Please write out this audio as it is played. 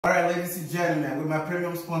Alright, ladies and gentlemen, with my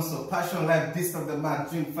premium sponsor, Pashun like Beast of the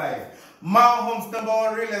Month, June 5. Mount Homes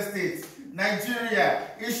 #1 real estate, Nigeria.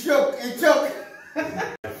 It's choke.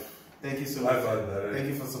 Thank you so much. Thank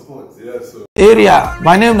you for support. Yes, sir. Area.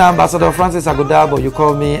 My name is Ambassador Francis Agoda, but you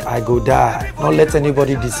call me I go die. Don't let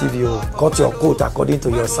anybody deceive you. Cut your coat according to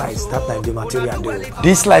your size. That time the material do.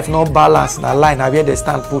 This life no balance. Na line. Na where they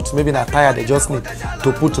stand put. Maybe na tire they just need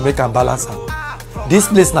to put to make a balance. This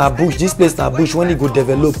place na bush. This place na bush. When it go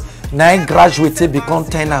develop, 9 graduates become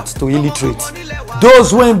tenants to illiterate.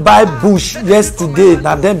 Those who buy bush yesterday,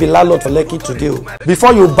 now them be landlord for Lekki today.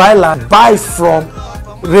 Before you buy land, buy from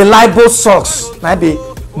reliable source. Now be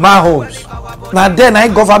my homes. Now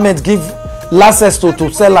then, government give license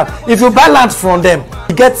to sell land. If you buy land from them,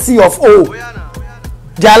 you get C of O.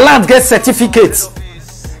 Their land get certificates.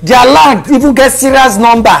 Their land even get serious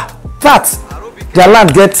number. Fact, their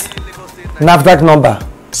land get NAFDAC number.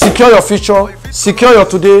 Secure your future, secure your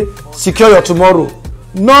today, secure your tomorrow.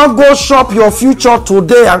 No go shop your future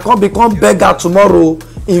today and come become beggar tomorrow.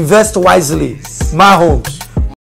 Invest wisely. My homes.